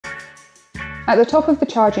At the top of the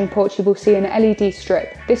charging port you will see an LED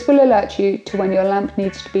strip. This will alert you to when your lamp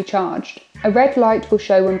needs to be charged. A red light will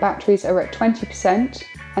show when batteries are at 20%,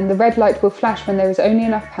 and the red light will flash when there is only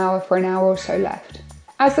enough power for an hour or so left.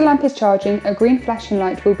 As the lamp is charging, a green flashing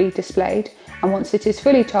light will be displayed, and once it is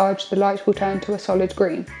fully charged, the light will turn to a solid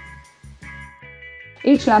green.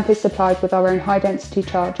 Each lamp is supplied with our own high-density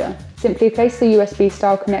charger. Simply place the USB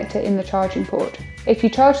style connector in the charging port. If you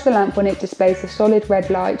charge the lamp when it displays a solid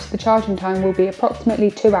red light, the charging time will be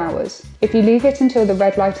approximately 2 hours. If you leave it until the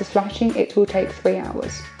red light is flashing, it will take 3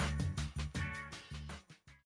 hours.